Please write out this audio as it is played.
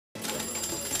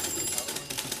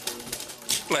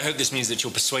Well, I hope this means that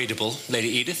you're persuadable, Lady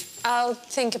Edith. I'll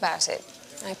think about it,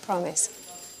 I promise.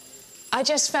 I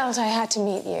just felt I had to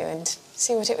meet you and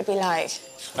see what it would be like.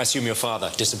 I assume your father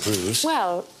disapproves.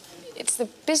 Well, it's the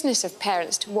business of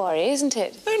parents to worry, isn't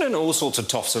it? No. All sorts of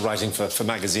toffs are writing for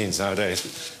magazines nowadays.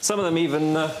 Some of them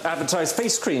even advertise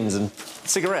face creams and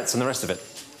cigarettes and the rest of it.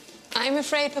 I'm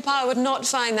afraid Papa would not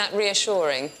find that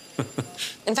reassuring.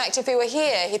 In fact, if he were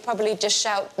here, he'd probably just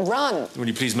shout, "Run!" Will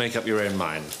you please make up your own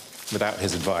mind without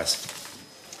his advice?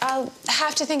 I'll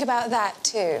have to think about that,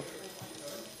 too.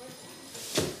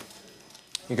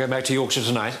 You going back to Yorkshire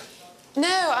tonight?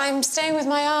 No, I'm staying with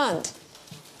my aunt.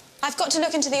 I've got to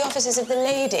look into the offices of the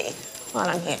lady while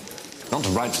I'm here. Not to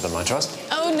write to them, I trust.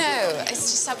 Oh, no.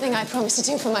 It's just something I promised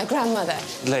to do for my grandmother.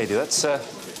 Lady, that's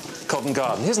Covent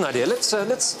Garden. Here's an idea. Let's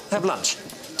have lunch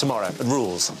tomorrow at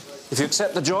Rules. If you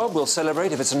accept the job, we'll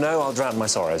celebrate. If it's a no, I'll drown my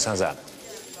sorrows. How's that?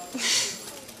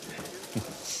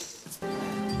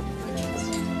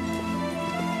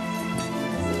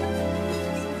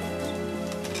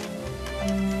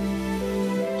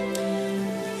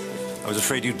 I was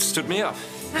afraid you'd stood me up.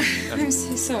 I'm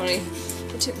so sorry.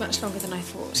 It took much longer than I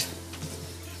thought.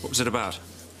 What was it about?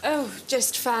 Oh,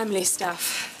 just family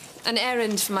stuff. An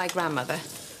errand for my grandmother.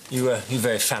 You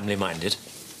very family-minded.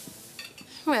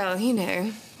 Well, you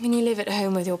know, when you live at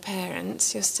home with your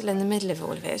parents, you're still in the middle of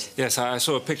all of it. Yes, I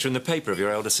saw a picture in the paper of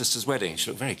your elder sister's wedding. She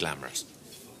looked very glamorous.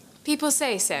 People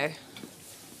say so.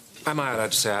 Am I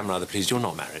allowed to say I'm rather pleased you're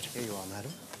not married? Here you are,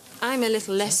 madam. I'm a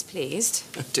little less pleased.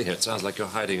 Oh, dear, it sounds like you're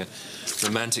hiding a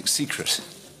romantic secret.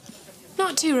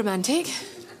 Not too romantic.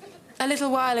 A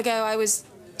little while ago, I was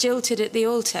jilted at the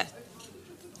altar,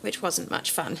 which wasn't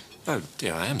much fun. Oh,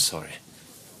 dear, I am sorry.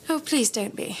 Oh, please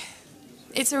don't be.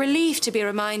 It's a relief to be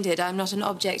reminded I'm not an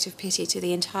object of pity to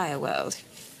the entire world.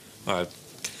 I've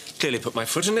clearly put my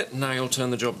foot in it, and now you'll turn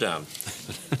the job down.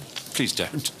 Please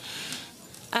don't.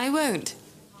 I won't.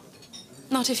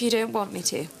 Not if you don't want me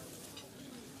to.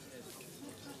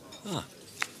 Ah.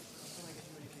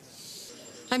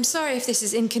 I'm sorry if this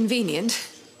is inconvenient.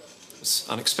 It's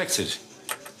unexpected.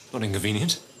 Not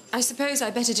inconvenient. I suppose I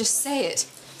better just say it.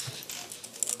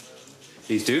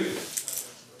 Please do.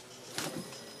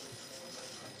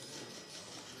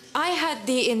 I had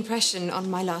the impression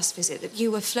on my last visit that you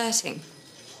were flirting.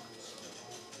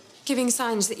 Giving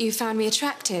signs that you found me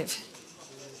attractive.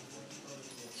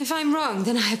 If I'm wrong,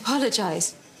 then I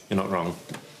apologize. You're not wrong.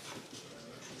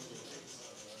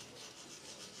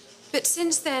 But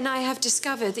since then, I have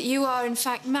discovered that you are, in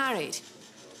fact, married.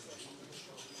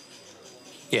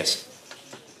 Yes.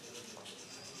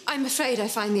 I'm afraid I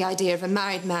find the idea of a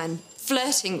married man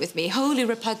flirting with me wholly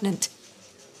repugnant.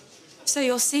 So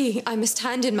you'll see, I must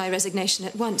hand in my resignation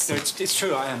at once. No, it's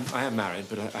true, I am married,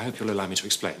 but I hope you'll allow me to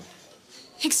explain.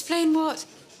 Explain what?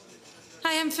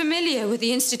 I am familiar with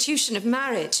the institution of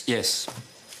marriage. Yes,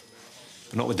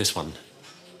 but not with this one.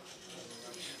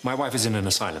 My wife is in an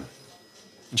asylum,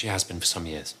 and she has been for some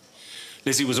years.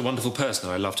 Lizzie was a wonderful person.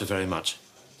 I loved her very much.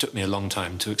 It took me a long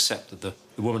time to accept that the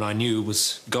woman I knew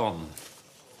was gone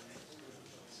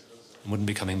and wouldn't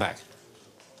be coming back.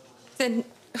 Then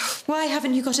why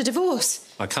haven't you got a divorce?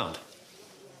 I can't.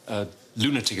 A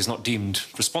lunatic is not deemed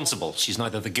responsible. She's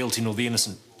neither the guilty nor the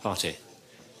innocent party.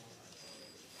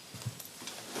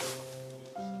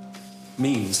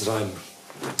 Means that I'm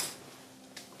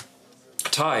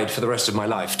tied for the rest of my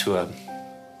life to a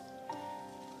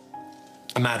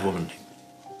mad woman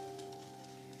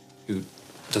who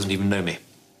doesn't even know me.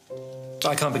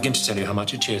 I can't begin to tell you how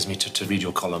much it cheers me to read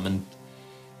your column and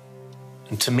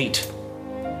to meet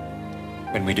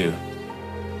when we do.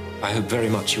 I hope very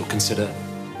much you'll consider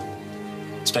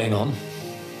staying on.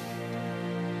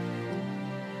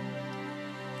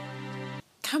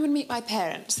 Come and meet my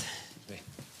parents.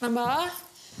 Mama,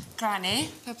 Granny,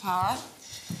 Papa.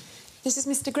 This is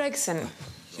Mr. Gregson.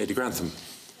 Lady Grantham.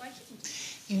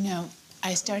 You know,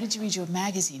 I started to read your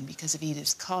magazine because of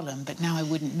Edith's column, but now I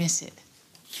wouldn't miss it.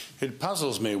 It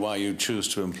puzzles me why you choose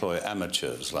to employ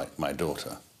amateurs like my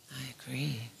daughter. I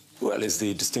agree. Well, is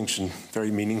the distinction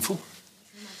very meaningful?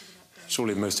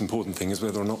 Surely the most important thing is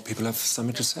whether or not people have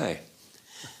something to say.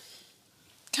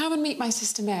 Come and meet my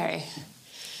sister Mary.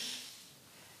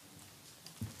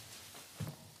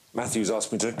 Matthew's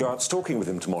asked me to go out stalking with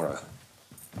him tomorrow,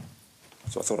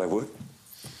 so I thought I would.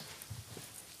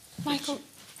 Michael,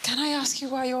 can I ask you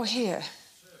why you're here?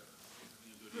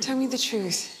 Tell me the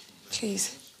truth,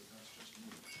 please.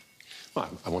 Well,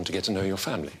 I want to get to know your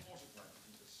family.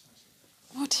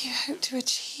 What do you hope to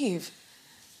achieve?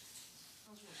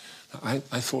 I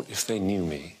thought if they knew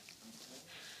me,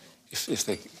 if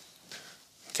they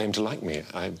came to like me,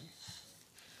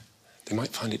 they might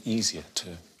find it easier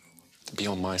to to be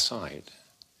on my side.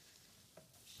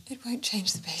 It won't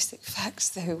change the basic facts,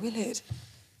 though, will it?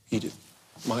 Edith,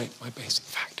 my basic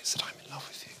fact is that I'm in love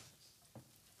with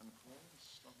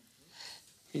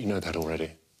you. You know that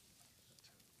already.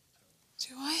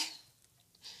 Do I?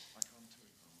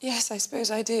 Yes, I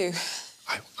suppose I do.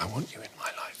 I want you in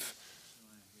my life.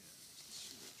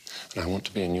 And I want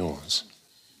to be in yours.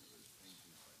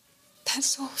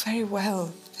 That's all very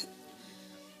well, but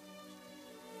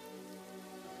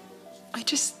I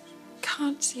just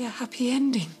can't see a happy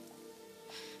ending.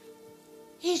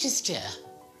 Edith, dear,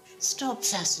 stop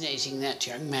fascinating that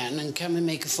young man and come and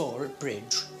make a four at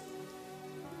bridge.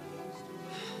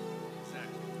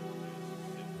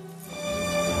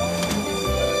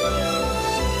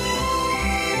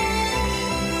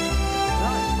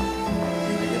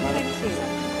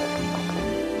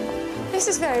 This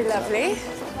is very lovely.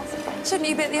 Shouldn't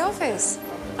you be at the office?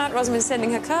 Aunt Rosamond's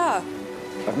sending her car.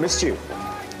 I've missed you.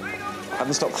 I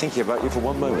haven't stopped thinking about you for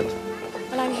one moment.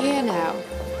 Well, I'm here now.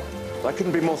 I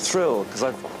couldn't be more thrilled, because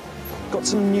I've got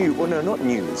some new... Well, no, not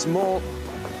news. More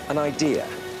an idea.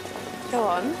 Go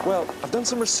on. Well, I've done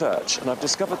some research, and I've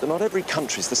discovered that not every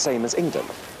country's the same as England.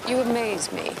 You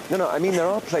amaze me. No, I mean, there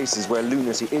are places where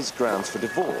lunacy is grounds for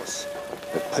divorce.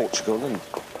 Like Portugal and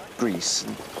Greece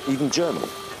and even Germany.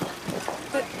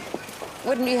 But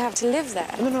wouldn't you have to live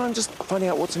there? No, I'm just finding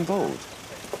out what's involved.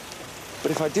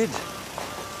 But if I did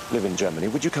live in Germany,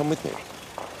 would you come with me?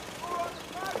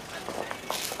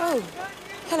 Oh,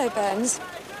 hello, Burns.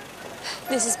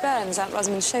 This is Burns, Aunt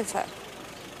Rosamond's chauffeur.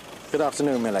 Good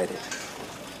afternoon, my lady.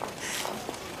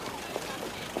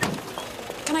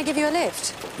 Can I give you a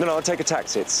lift? No, I'll take a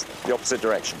taxi. It's the opposite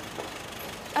direction.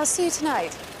 I'll see you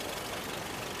tonight.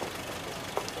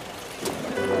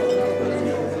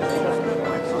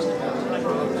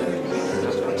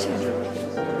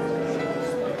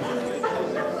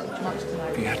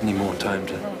 Have you had any more time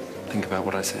to think about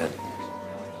what I said?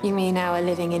 You mean our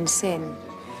living in sin?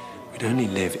 We'd only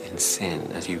live in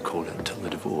sin, as you call it, until the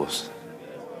divorce.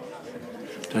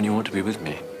 Don't you want to be with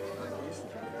me?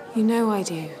 You know I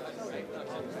do.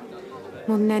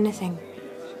 More than anything.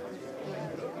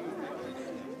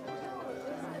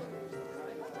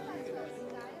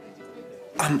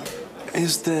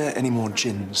 Is there any more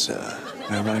gin, sir?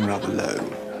 We're running rather low.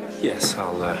 Yes,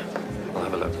 I'll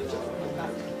have a look.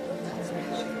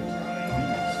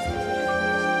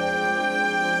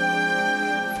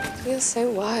 Feels so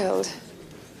wild.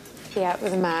 Be out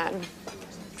with a man,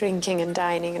 drinking and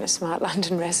dining in a smart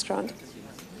London restaurant.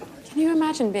 Can you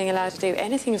imagine being allowed to do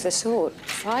anything of the sort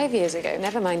 5 years ago,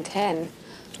 never mind 10?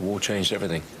 The war changed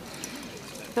everything.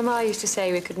 Mamma used to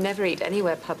say we could never eat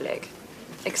anywhere public,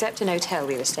 except an hotel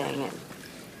we were staying in.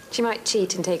 She might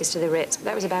cheat and take us to the Ritz, but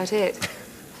that was about it.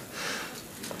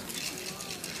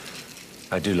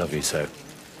 I do love you so.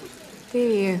 Do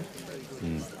you?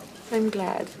 I'm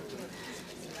glad.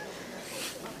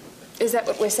 Is that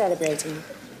what we're celebrating?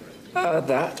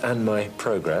 That and my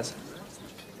progress.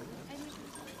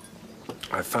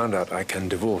 I found out I can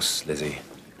divorce Lizzie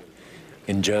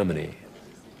in Germany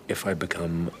if I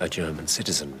become a German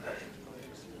citizen.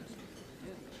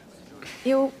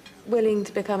 You're willing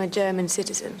to become a German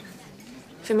citizen?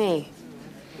 For me?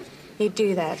 You'd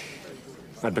do that?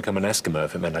 I'd become an Eskimo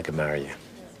if it meant I could marry you.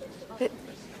 But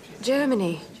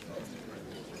Germany?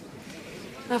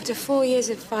 After 4 years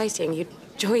of fighting, you'd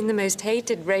join the most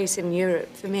hated race in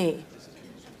Europe for me.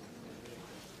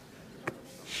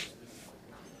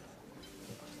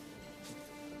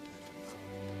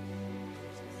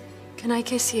 Can I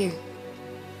kiss you?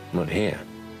 Not here.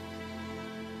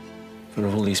 In front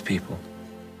of all these people.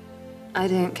 I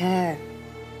don't care.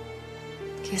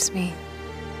 Kiss me.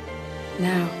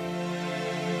 Now.